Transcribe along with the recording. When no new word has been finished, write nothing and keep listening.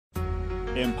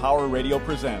Empower Radio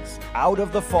presents Out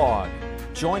of the Fog.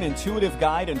 Join intuitive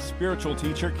guide and spiritual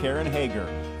teacher Karen Hager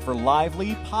for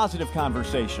lively, positive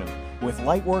conversation with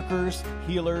light workers,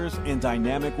 healers, and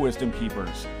dynamic wisdom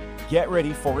keepers. Get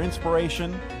ready for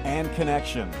inspiration and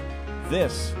connection.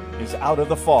 This is Out of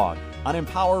the Fog on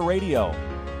Empower Radio.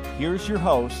 Here's your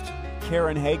host,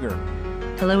 Karen Hager.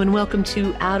 Hello and welcome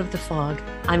to Out of the Fog.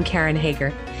 I'm Karen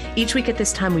Hager. Each week at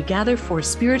this time, we gather for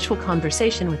spiritual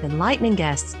conversation with enlightening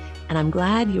guests, and I'm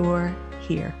glad you're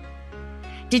here.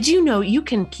 Did you know you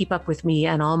can keep up with me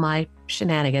and all my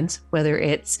shenanigans, whether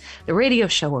it's the radio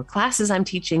show or classes I'm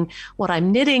teaching, what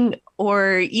I'm knitting,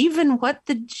 or even what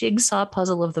the jigsaw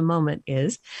puzzle of the moment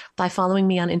is, by following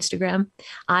me on Instagram?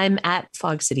 I'm at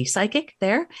Fog City Psychic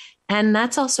there. And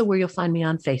that's also where you'll find me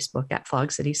on Facebook at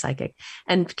Fog City Psychic.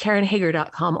 And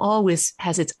KarenHager.com always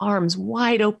has its arms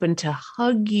wide open to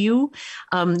hug you.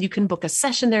 You can book a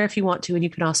session there if you want to, and you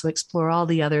can also explore all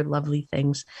the other lovely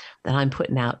things that I'm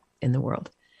putting out in the world.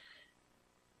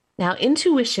 Now,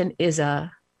 intuition is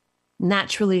a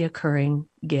naturally occurring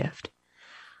gift,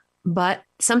 but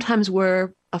sometimes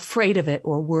we're afraid of it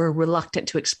or we're reluctant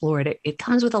to explore it. It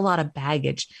comes with a lot of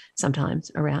baggage sometimes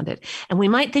around it. And we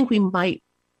might think that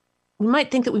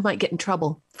we might get in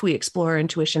trouble if we explore our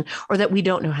intuition, or that we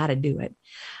don't know how to do it.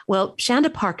 Well,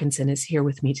 Shanda Parkinson is here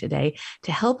with me today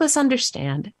to help us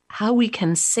understand how we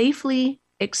can safely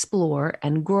explore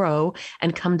and grow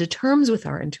and come to terms with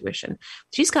our intuition.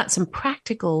 She's got some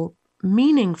practical,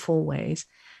 meaningful ways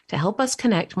to help us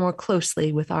connect more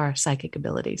closely with our psychic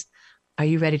abilities. Are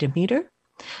you ready to meet her?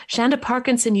 Shanda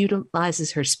Parkinson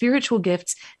utilizes her spiritual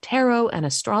gifts, tarot, and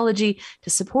astrology to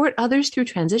support others through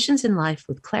transitions in life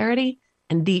with clarity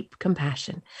and deep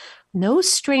compassion. No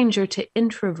stranger to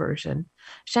introversion,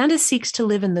 Shanda seeks to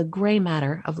live in the gray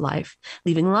matter of life,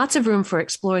 leaving lots of room for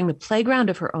exploring the playground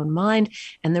of her own mind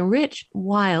and the rich,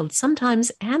 wild,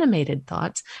 sometimes animated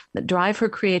thoughts that drive her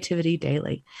creativity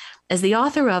daily. As the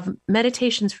author of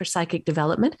Meditations for Psychic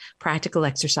Development, Practical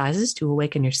Exercises to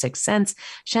Awaken Your Sixth Sense,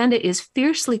 Shanda is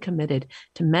fiercely committed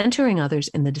to mentoring others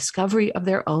in the discovery of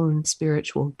their own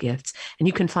spiritual gifts. And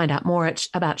you can find out more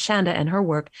about Shanda and her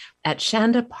work at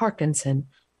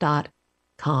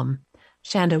shandaparkinson.com.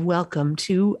 Shanda, welcome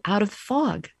to Out of the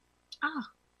Fog. Oh,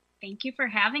 thank you for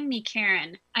having me,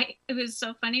 Karen. It was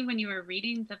so funny when you were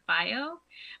reading the bio.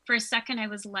 For a second, I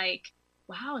was like,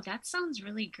 wow, that sounds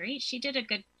really great. She did a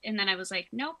good, and then I was like,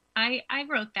 nope, I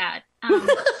wrote that.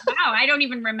 Wow, I don't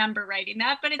even remember writing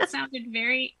that, but it sounded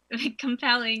very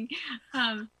compelling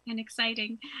and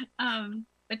exciting.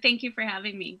 But thank you for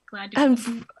having me.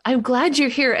 I'm glad you're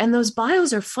here. And those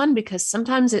bios are fun because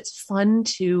sometimes it's fun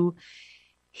to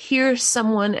hear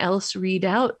someone else read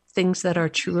out things that are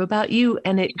true about you.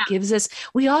 And it gives us,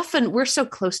 we're so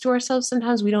close to ourselves.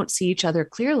 Sometimes we don't see each other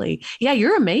clearly. Yeah,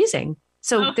 you're amazing.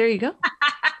 So There you go.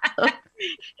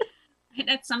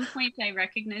 At some point, I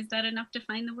recognized that enough to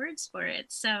find the words for it.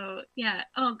 So yeah.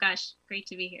 Oh gosh, great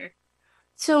to be here.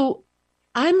 So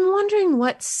I'm wondering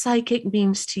what psychic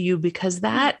means to you, because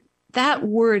that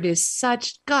word is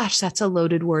that's a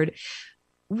loaded word.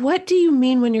 What do you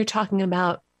mean when you're talking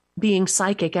about being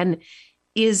psychic, and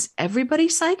is everybody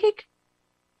psychic?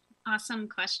 Awesome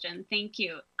question. Thank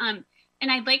you. And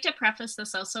I'd like to preface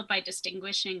this also by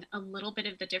distinguishing a little bit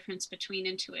of the difference between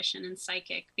intuition and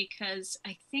psychic, because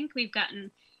I think we've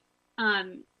gotten,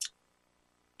 and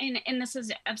this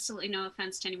is absolutely no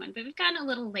offense to anyone, but we've gotten a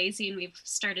little lazy and we've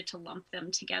started to lump them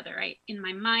together. In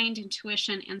my mind,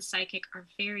 intuition and psychic are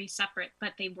very separate,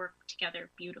 but they work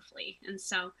together beautifully. And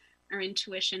so our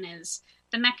intuition is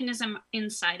the mechanism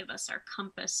inside of us, our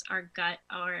compass, our gut,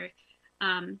 our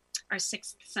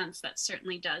sixth sense that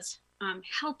certainly does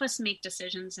help us make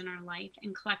decisions in our life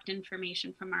and collect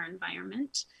information from our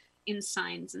environment in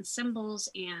signs and symbols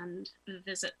and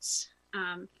visits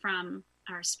from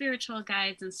our spiritual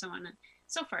guides and so on and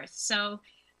so forth. So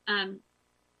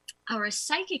our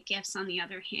psychic gifts, on the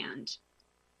other hand,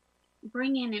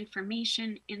 bring in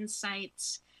information,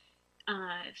 insights,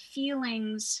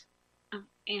 feelings,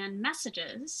 and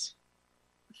messages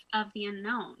of the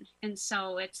unknown. And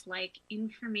so it's like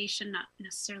information not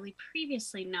necessarily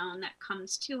previously known that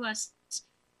comes to us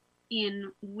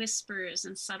in whispers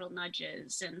and subtle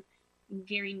nudges and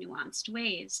very nuanced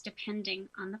ways, depending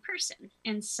on the person.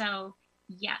 And so,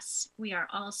 yes, we are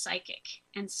all psychic.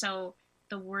 And so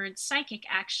the word psychic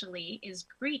actually is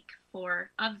Greek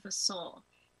for of the soul.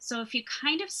 So if you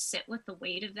kind of sit with the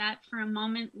weight of that for a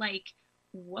moment, like,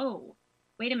 whoa,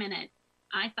 wait a minute.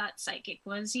 I thought psychic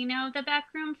was, the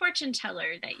backroom fortune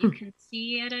teller that you can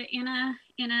see at in a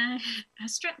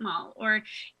strip mall, or,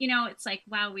 it's like,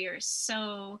 wow, we are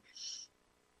so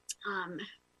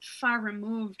far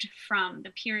removed from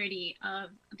the purity of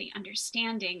the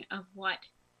understanding of what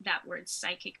that word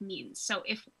psychic means. So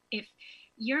if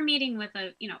you're meeting with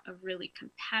a really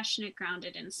compassionate,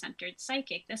 grounded, and centered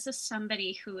psychic, this is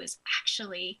somebody who is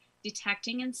actually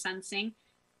detecting and sensing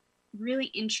really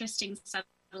interesting,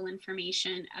 subtle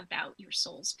information about your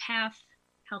soul's path,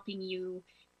 helping you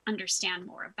understand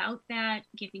more about that,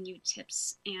 giving you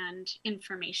tips and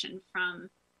information from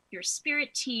your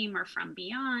spirit team or from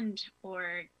beyond,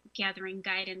 or gathering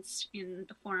guidance in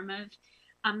the form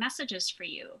of messages for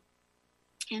you.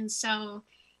 And so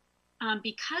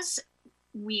because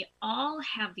we all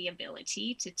have the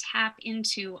ability to tap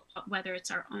into whether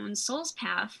it's our own soul's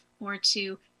path or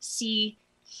to see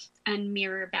and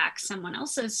mirror back someone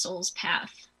else's soul's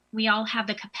path, we all have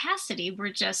the capacity.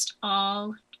 We're just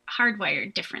all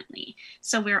hardwired differently.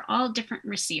 So we're all different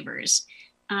receivers.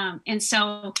 And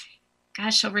so,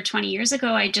 gosh, over 20 years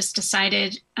ago, I just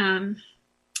decided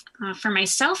for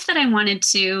myself that I wanted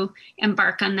to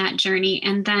embark on that journey.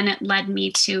 And then it led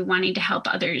me to wanting to help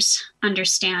others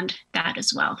understand that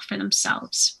as well for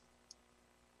themselves.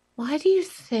 Why do you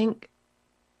think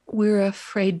we're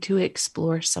afraid to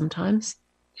explore sometimes?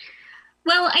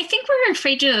 Well, I think we're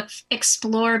afraid to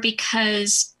explore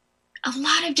because a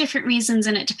lot of different reasons,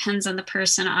 and it depends on the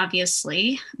person,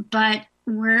 obviously, but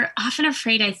we're often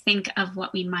afraid, I think, of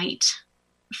what we might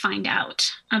find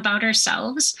out about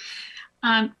ourselves.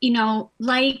 The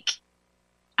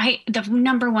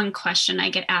number one question I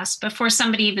get asked before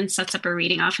somebody even sets up a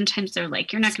reading, oftentimes they're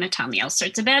like, you're not going to tell me all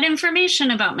sorts of bad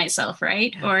information about myself,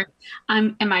 right? Yeah. Or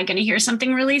am I going to hear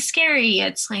something really scary?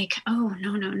 It's like, oh,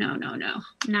 no,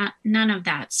 none of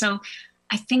that. So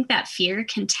I think that fear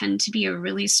can tend to be a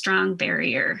really strong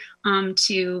barrier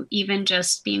to even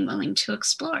just being willing to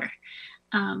explore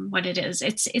what it is.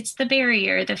 It's the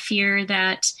barrier, the fear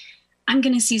that I'm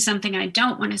going to see something I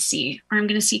don't want to see, or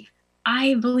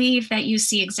I believe that you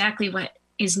see exactly what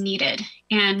is needed.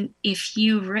 And if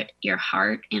you root your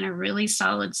heart in a really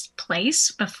solid place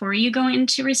before you go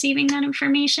into receiving that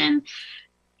information,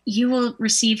 you will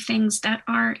receive things that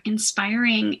are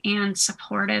inspiring and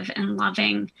supportive and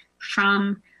loving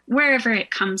from wherever it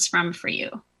comes from for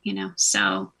you,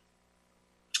 So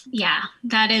yeah,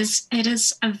 it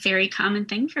is a very common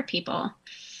thing for people.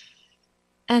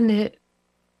 And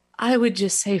I would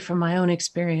just say from my own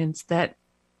experience that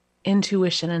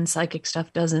intuition and psychic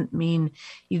stuff doesn't mean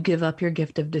you give up your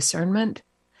gift of discernment.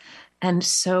 And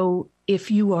so if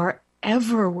you are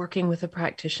ever working with a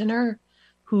practitioner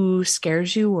who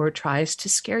scares you or tries to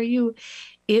scare you,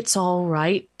 it's all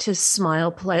right to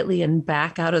smile politely and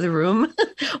back out of the room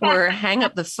or hang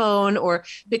up the phone, or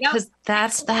because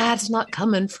that's not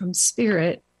coming from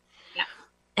spirit.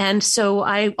 And so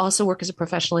I also work as a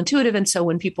professional intuitive. And so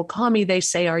when people call me, they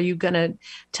say, are you going to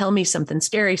tell me something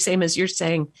scary? Same as you're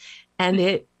saying.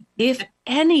 And if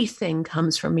anything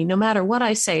comes from me, no matter what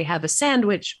I say, have a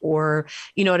sandwich, or,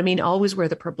 you know what I mean? Always wear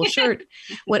the purple shirt,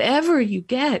 whatever you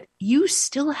get, you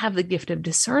still have the gift of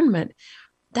discernment.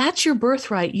 That's your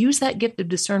birthright. Use that gift of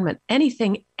discernment.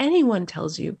 Anything anyone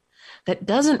tells you that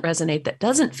doesn't resonate, that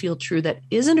doesn't feel true, that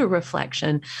isn't a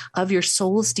reflection of your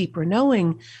soul's deeper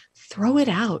knowing, throw it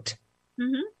out.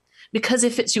 Mm-hmm. Because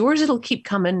if it's yours, it'll keep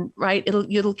coming, right?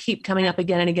 It'll keep coming up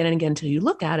again and again and again until you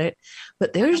look at it.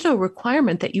 But there's no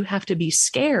requirement that you have to be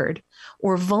scared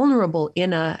or vulnerable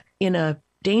in a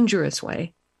dangerous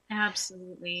way.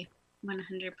 Absolutely.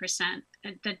 100%.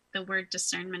 The word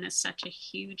discernment is such a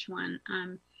huge one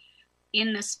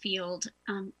in this field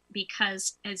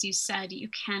because, as you said, you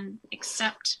can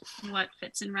accept what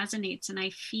fits and resonates. And I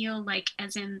feel like,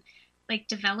 as in like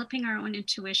developing our own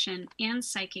intuition and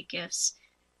psychic gifts,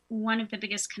 one of the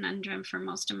biggest conundrum for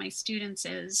most of my students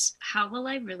is, how will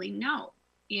I really know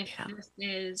if this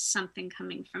is something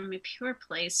coming from a pure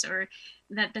place, or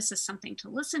that this is something to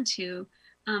listen to?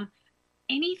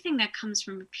 Anything that comes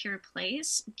from a pure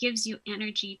place gives you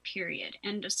energy, period.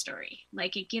 End of story.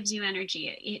 Like, it gives you energy.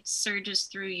 It surges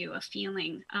through you a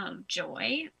feeling of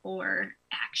joy or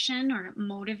action, or it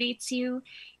motivates you.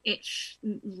 It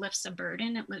lifts a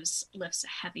burden. It lifts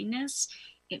a heaviness.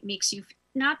 It makes you,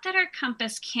 not that our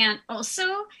compass can't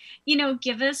also,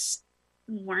 give us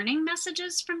warning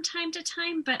messages from time to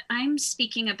time, but I'm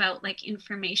speaking about like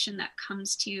information that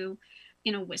comes to you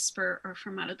in a whisper or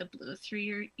from out of the blue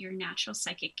through your natural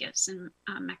psychic gifts and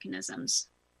mechanisms.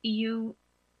 You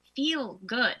feel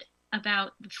good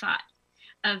about the thought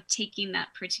of taking that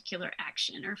particular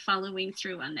action or following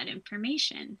through on that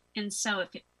information. And so if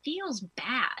it feels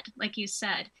bad, like you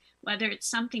said, whether it's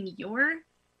something you're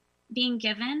being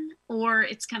given or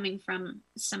it's coming from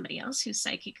somebody else who's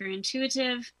psychic or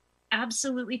intuitive,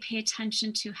 absolutely pay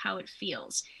attention to how it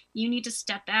feels. You need to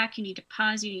step back, you need to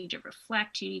pause, you need to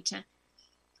reflect, you need to,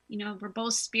 we're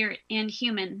both spirit and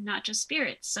human, not just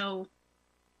spirit. So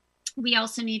we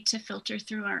also need to filter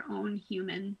through our own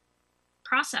human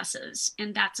processes,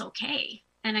 and that's okay.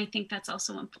 And I think that's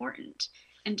also important.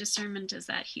 And discernment is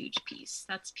that huge piece.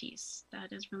 That's peace.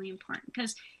 That is really important,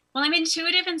 because while I'm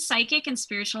intuitive and psychic and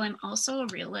spiritual, I'm also a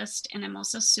realist, and I'm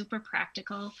also super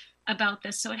practical about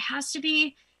this. So it has to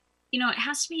be, it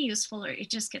has to be useful, or it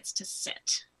just gets to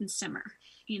sit and simmer,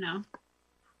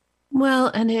 Well,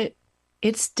 and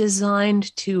it's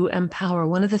designed to empower.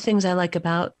 One of the things I like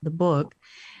about the book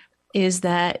is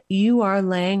that you are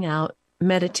laying out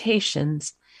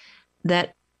meditations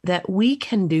that we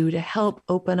can do to help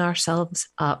open ourselves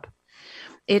up.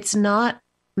 It's not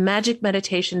magic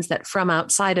meditations that from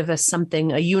outside of us,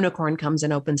 a unicorn comes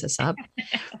and opens us up.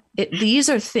 These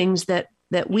are things that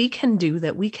we can do,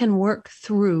 that we can work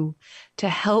through to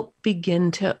help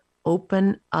begin to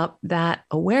open up that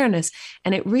awareness.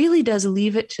 And it really does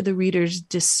leave it to the reader's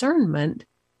discernment.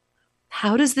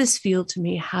 How does this feel to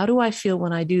me? How do I feel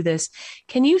when I do this?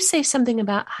 Can you say something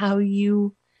about how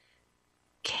you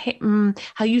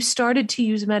started to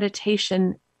use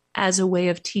meditation as a way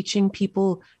of teaching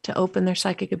people to open their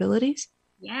psychic abilities?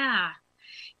 Yeah.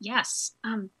 Yes.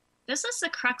 This is the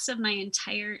crux of my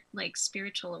entire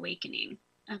spiritual awakening.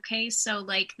 Okay. So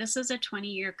this is a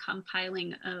 20-year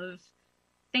compiling of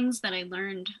things that I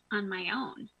learned on my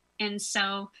own. And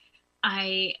so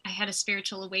I had a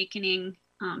spiritual awakening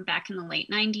back in the late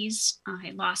 90s.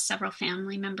 I lost several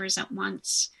family members at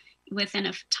once. Within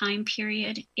a time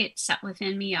period, it set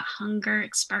within me a hunger,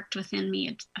 it sparked within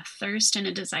me a thirst and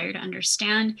a desire to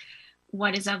understand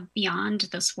what is beyond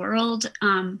this world.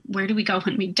 Where do we go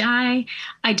when we die?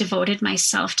 I devoted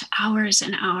myself to hours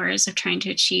and hours of trying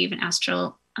to achieve an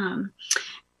astral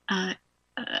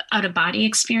out-of-body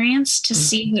experience to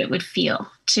see what it would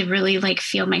feel, to really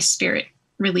feel my spirit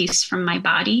release from my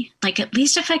body. At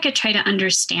least if I could try to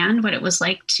understand what it was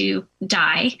like to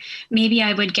die, maybe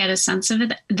I would get a sense of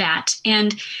that.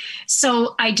 And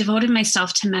so I devoted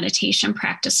myself to meditation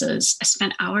practices. I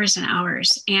spent hours and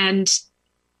hours, and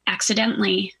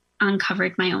accidentally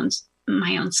uncovered my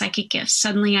own psychic gifts.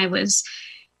 Suddenly I was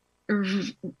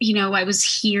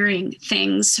hearing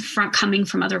things coming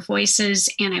from other voices,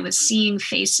 and I was seeing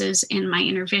faces in my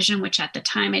inner vision, which at the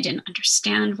time I didn't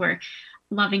understand were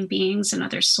loving beings and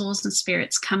other souls and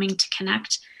spirits coming to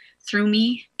connect through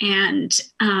me. And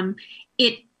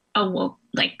it awoke,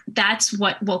 that's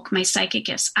what woke my psychic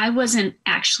gifts. I wasn't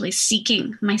actually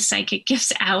seeking my psychic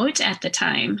gifts out at the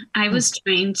time. I was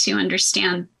trying to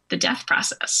understand the death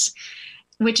process,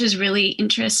 which is really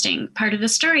interesting part of the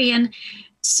story. And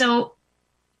so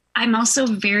I'm also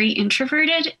very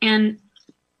introverted, and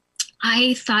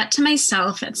I thought to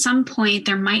myself, at some point,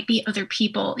 there might be other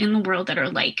people in the world that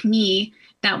are like me,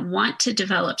 that want to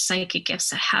develop psychic gifts,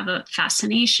 that have a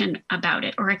fascination about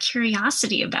it or a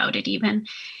curiosity about it even.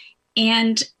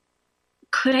 And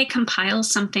could I compile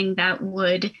something that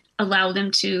would allow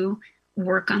them to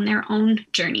work on their own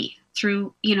journey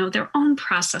through, their own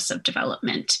process of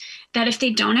development, that if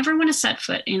they don't ever want to set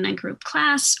foot in a group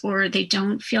class, or they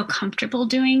don't feel comfortable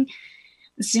doing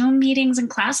Zoom meetings and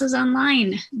classes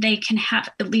online, they can have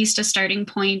at least a starting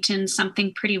point in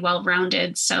something pretty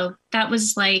well-rounded. So that's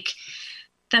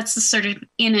the sort of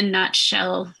in a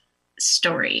nutshell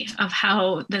story of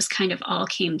how this kind of all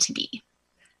came to be.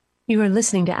 You are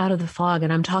listening to Out of the Fog,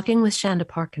 and I'm talking with Shanda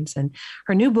Parkinson.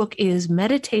 Her new book is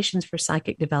Meditations for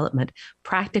Psychic Development,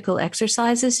 Practical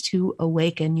Exercises to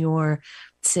Awaken Your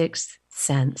Sixth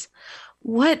Sense.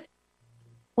 What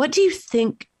do you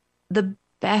think the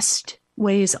best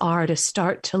ways are to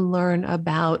start to learn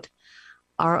about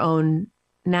our own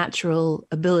natural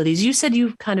abilities? You said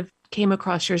you kind of came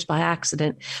across yours by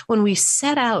accident. When we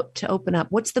set out to open up,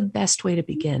 what's the best way to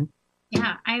begin?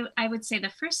 Yeah, I would say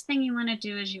the first thing you want to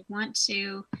do is you want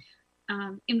to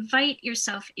invite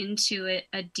yourself into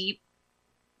a deep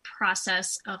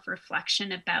process of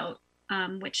reflection about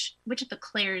which of the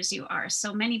clairs you are.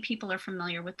 So many people are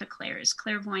familiar with the clairs.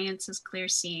 Clairvoyance is clear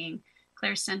seeing,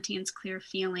 clairsentience, clear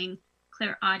feeling,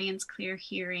 clairaudience, clear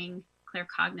hearing,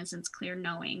 claircognizance, clear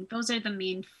knowing. Those are the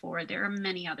main four. There are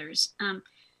many others.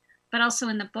 But also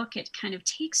in the book, it kind of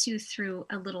takes you through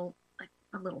a little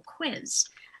quiz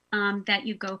that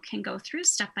you can go through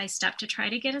step by step to try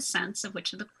to get a sense of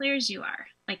which of the clairs you are.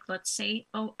 Let's say,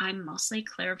 I'm mostly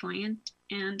clairvoyant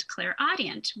and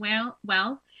clairaudient.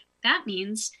 Well, that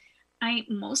means I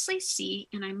mostly see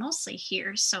and I mostly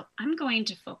hear. So I'm going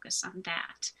to focus on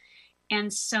that.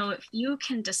 And so if you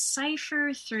can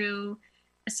decipher through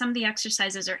some of the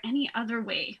exercises or any other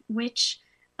way which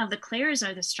of the clairs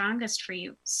are the strongest for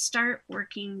you, start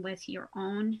working with your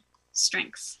own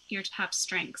strengths, your top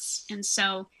strengths. And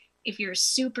so if you're a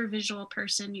super visual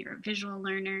person, you're a visual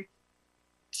learner,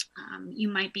 you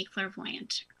might be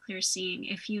clairvoyant, clear seeing.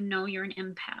 If you know you're an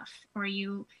empath, or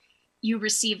you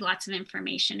receive lots of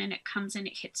information and it comes in,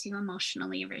 it hits you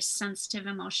emotionally, you're very sensitive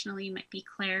emotionally, you might be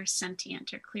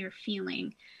clairsentient or clear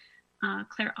feeling.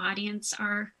 Clairaudience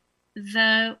are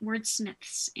the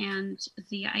wordsmiths and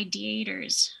the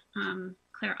ideators.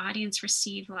 Clairaudience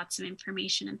receive lots of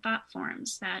information in thought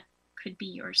forms that could be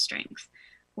your strength.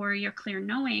 Or your clear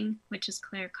knowing, which is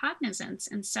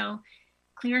claircognizance. And so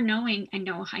clear knowing, I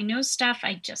know stuff,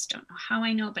 I just don't know how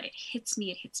I know, but it hits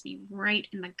me right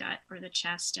in the gut or the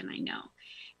chest, and I know.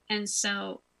 And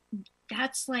so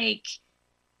that's like,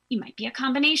 you might be a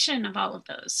combination of all of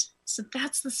those. So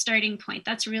that's the starting point.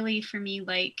 That's really, for me,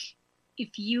 like,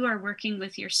 if you are working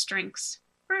with your strengths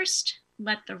first,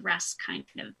 let the rest kind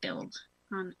of build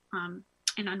on and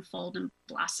unfold and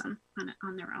blossom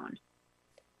on their own.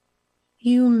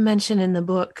 You mention in the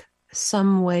book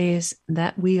some ways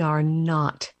that we are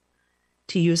not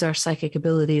to use our psychic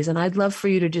abilities. And I'd love for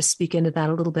you to just speak into that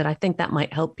a little bit. I think that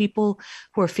might help people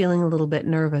who are feeling a little bit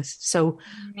nervous. So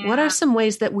what are some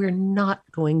ways that we're not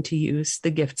going to use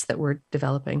the gifts that we're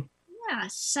developing? Yeah.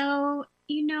 So,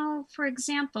 for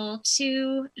example,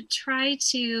 to try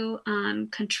to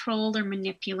control or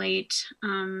manipulate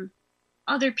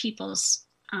other people's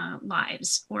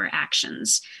lives or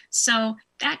actions. So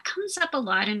that comes up a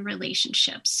lot in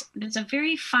relationships. There's a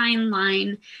very fine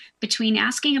line between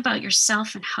asking about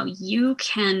yourself and how you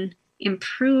can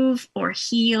improve or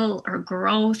heal or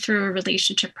grow through a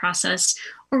relationship process,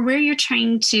 or where you're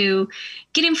trying to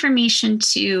get information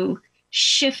to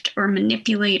shift or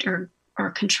manipulate or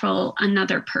control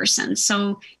another person.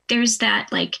 So there's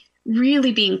that, like,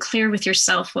 really being clear with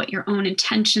yourself what your own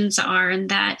intentions are, and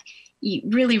that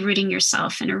really rooting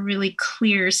yourself in a really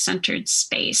clear, centered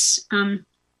space.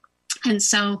 And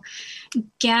so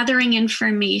gathering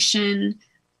information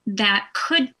that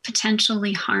could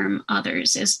potentially harm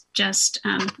others is just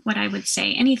what I would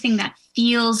say. Anything that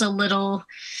feels a little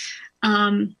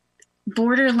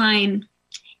borderline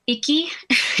icky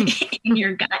in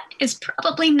your gut is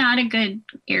probably not a good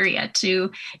area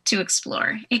to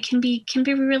explore. It can be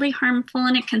really harmful,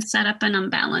 and it can set up an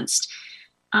unbalanced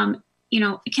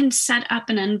it can set up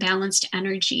an unbalanced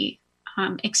energy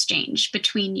exchange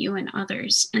between you and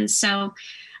others. And so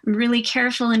I'm really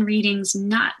careful in readings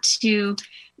not to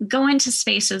go into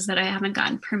spaces that I haven't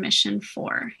gotten permission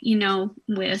for,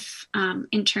 with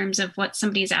in terms of what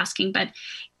somebody's asking. But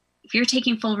if you're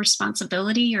taking full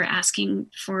responsibility, you're asking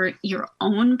for your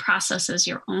own processes,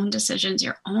 your own decisions,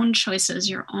 your own choices,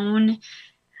 your own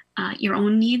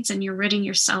needs, and you're rooting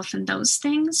yourself in those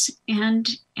things and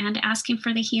asking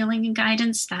for the healing and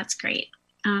guidance, that's great.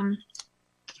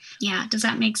 Does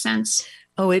that make sense?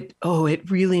 It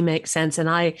really makes sense.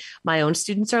 And my own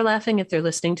students are laughing if they're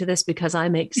listening to this, because I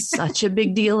make such a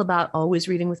big deal about always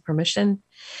reading with permission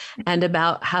and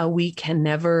about how we can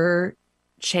never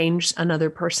change another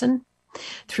person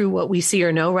through what we see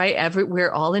or know, right?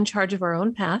 We're all in charge of our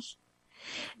own path.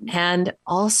 And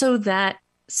also that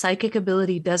psychic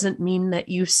ability doesn't mean that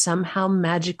you somehow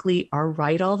magically are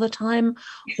right all the time,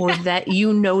 or that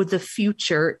you know the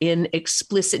future in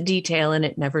explicit detail and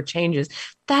it never changes.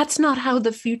 That's not how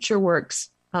the future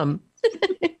works.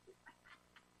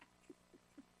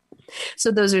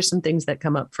 So those are some things that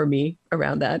come up for me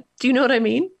around that. Do you know what I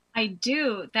mean? I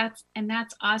do. That's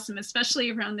awesome, especially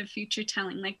around the future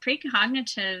telling. Like,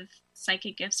 precognitive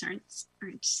psychic gifts aren't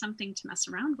something to mess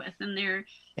around with, and they're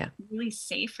really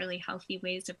safe, really healthy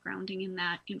ways of grounding in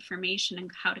that information and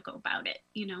how to go about it,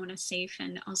 in a safe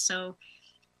and also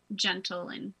gentle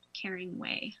and caring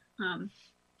way,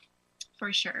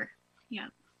 for sure. Yeah.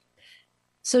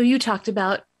 So you talked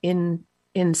about in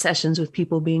sessions with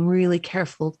people being really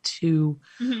careful to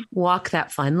walk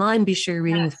that fine line, be sure you're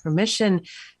reading with permission.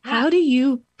 Yeah. How do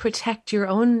you protect your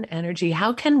own energy?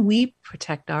 How can we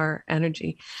protect our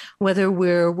energy, whether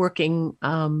we're working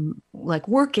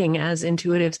as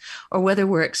intuitives or whether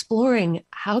we're exploring?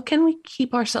 How can we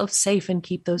keep ourselves safe and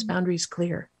keep those boundaries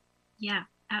clear? Yeah,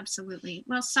 absolutely.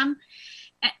 Well,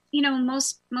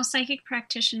 most psychic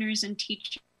practitioners and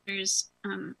teachers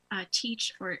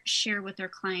teach or share with their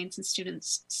clients and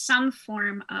students some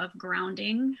form of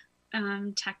grounding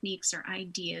techniques or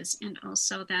ideas, and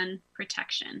also then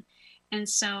protection. And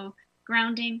so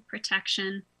grounding,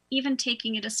 protection, even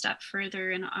taking it a step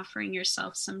further and offering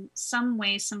yourself some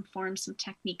way, some form, some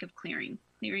technique of clearing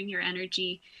your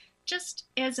energy just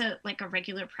as a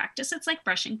regular practice. It's like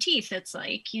brushing teeth. It's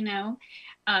like,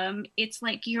 it's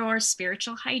like your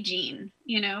spiritual hygiene.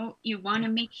 You want to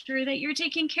make sure that you're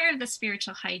taking care of the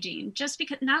spiritual hygiene, just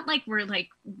because, not like we're like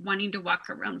wanting to walk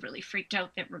around really freaked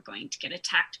out that we're going to get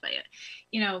attacked by it,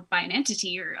 by an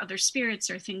entity or other spirits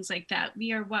or things like that.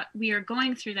 We are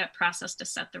going through that process to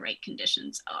set the right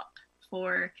conditions up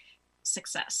for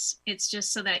success. It's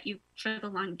just so that for the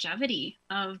longevity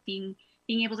of being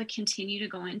able to continue to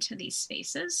go into these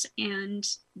spaces and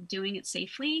doing it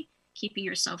safely, keeping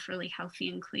yourself really healthy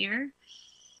and clear,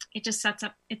 it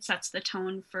sets the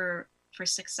tone for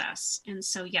success. And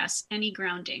so, yes, any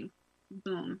grounding,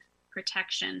 boom,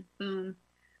 protection, boom,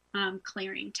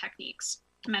 clearing techniques,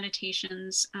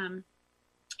 meditations,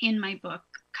 in my book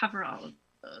cover all of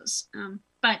those.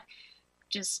 But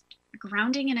just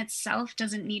grounding in itself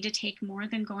doesn't need to take more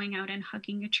than going out and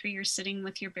hugging a tree or sitting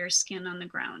with your bare skin on the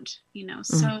ground,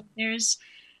 So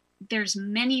there's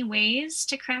many ways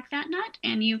to crack that nut,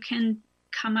 and you can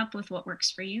come up with what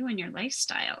works for you and your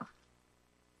lifestyle.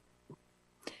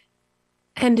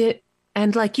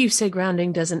 And like you say,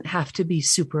 grounding doesn't have to be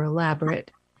super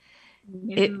elaborate.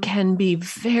 No. It can be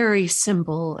very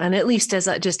simple, and at least as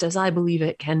I believe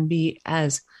it, can be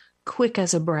as quick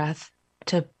as a breath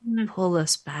to pull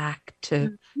us back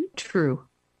to true.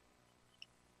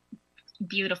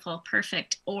 Beautiful,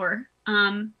 perfect. Or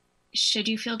should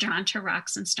you feel drawn to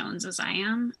rocks and stones as I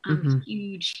am, I'm a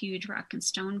huge rock and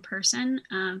stone person.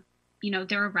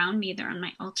 They're around me, they're on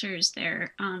my altars,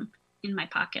 they're in my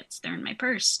pockets, they're in my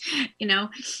purse. I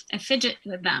fidget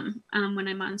with them when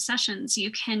I'm on sessions. You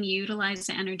can utilize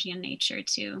the energy in nature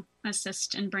to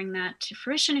assist and bring that to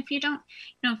fruition. If you don't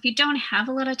have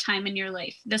a lot of time in your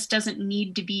life, this doesn't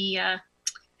need to be a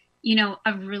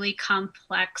really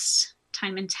complex,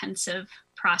 time intensive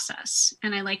process.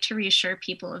 And I like to reassure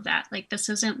people of that. Like, this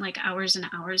isn't like hours and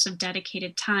hours of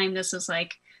dedicated time. This is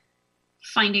like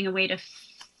finding a way to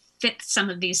fit some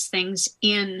of these things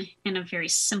in a very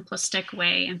simplistic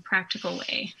way and practical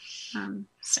way.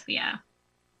 So yeah.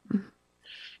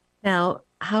 Now,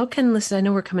 how can, listen, I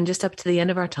know we're coming just up to the end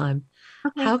of our time.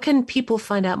 Okay. How can people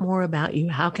find out more about you?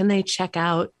 How can they check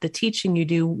out the teaching you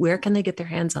do? Where can they get their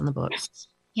hands on the books?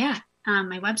 Yeah.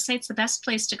 My website's the best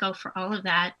place to go for all of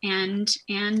that, and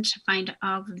to find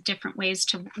all the different ways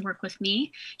to work with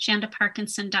me.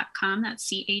 ShandaParkinson.com. That's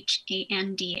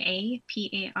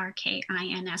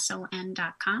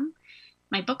ChandaParkinson.com.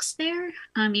 My book's there.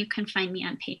 You can find me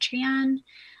on Patreon. I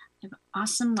have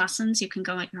awesome lessons. You can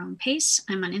go at your own pace.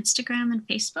 I'm on Instagram and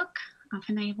Facebook.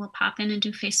 Often I will pop in and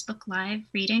do Facebook Live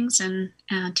readings and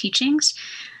teachings.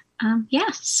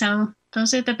 So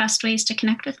those are the best ways to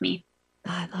connect with me.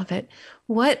 I love it.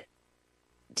 What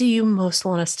do you most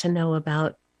want us to know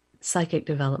about psychic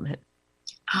development?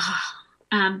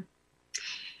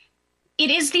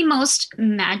 It is the most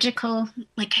magical.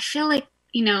 Like, I feel like,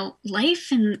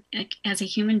 life and as a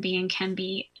human being can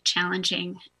be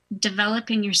challenging.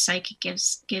 Developing your psychic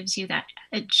gives you that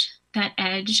edge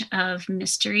of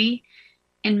mystery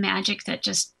and magic that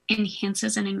just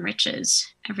enhances and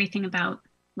enriches everything about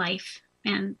life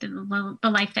and the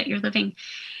life that you're living,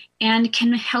 and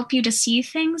can help you to see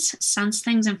things, sense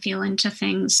things, and feel into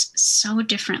things so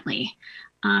differently.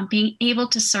 Being able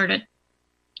to sort of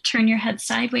turn your head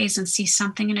sideways and see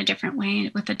something in a different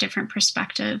way with a different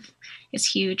perspective is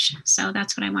huge. So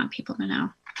that's what I want people to know.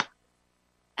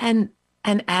 And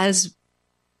as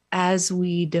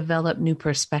we develop new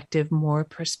perspective, more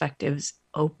perspectives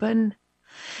open.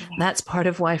 Yeah. That's part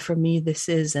of why, for me, this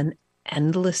is an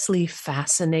endlessly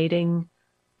fascinating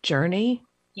journey.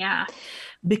 Yeah.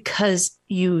 Because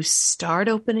you start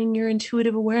opening your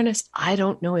intuitive awareness. I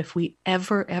don't know if we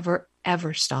ever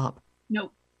stop.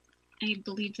 Nope. I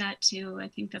believe that too. I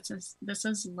think this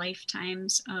is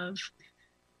lifetimes of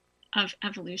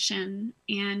evolution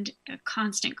and a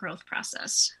constant growth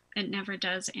process. It never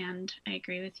does end. I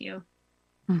agree with you.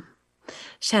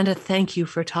 Shanda, thank you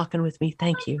for talking with me.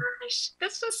 Thank you. Gosh,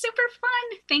 this was super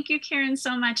fun. Thank you, Karen,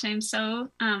 so much. I'm so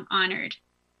honored.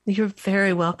 You're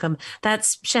very welcome.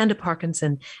 That's Shanda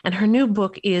Parkinson, and her new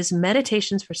book is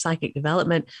Meditations for Psychic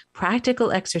Development,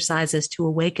 Practical Exercises to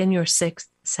Awaken Your Sixth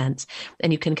Sense.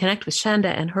 And you can connect with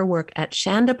Shanda and her work at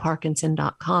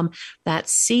ShandaParkinson.com.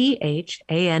 That's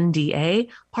CHANDA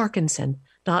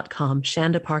Parkinson.com,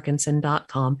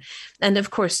 ShandaParkinson.com. And of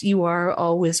course, you are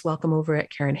always welcome over at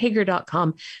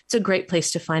KarenHager.com. It's a great place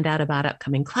to find out about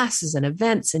upcoming classes and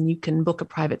events, and you can book a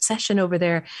private session over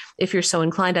there if you're so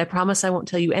inclined. I promise I won't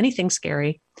tell you anything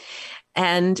scary.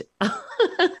 And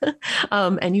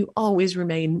and you always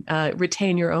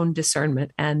retain your own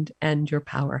discernment and your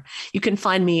power. You can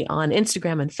find me on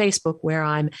Instagram and Facebook, where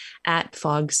I'm at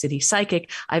Fog City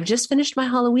Psychic. I've just finished my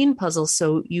Halloween puzzle,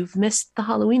 so you've missed the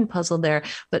Halloween puzzle there,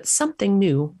 but something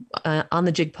new on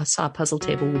the Jigsaw puzzle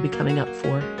table will be coming up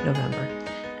for November.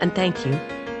 And thank you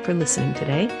for listening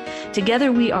today.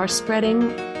 Together we are spreading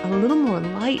a little more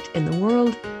light in the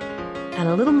world, and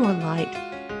a little more light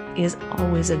is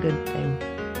always a good thing.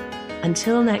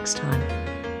 Until next time,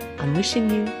 I'm wishing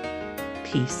you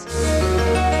peace.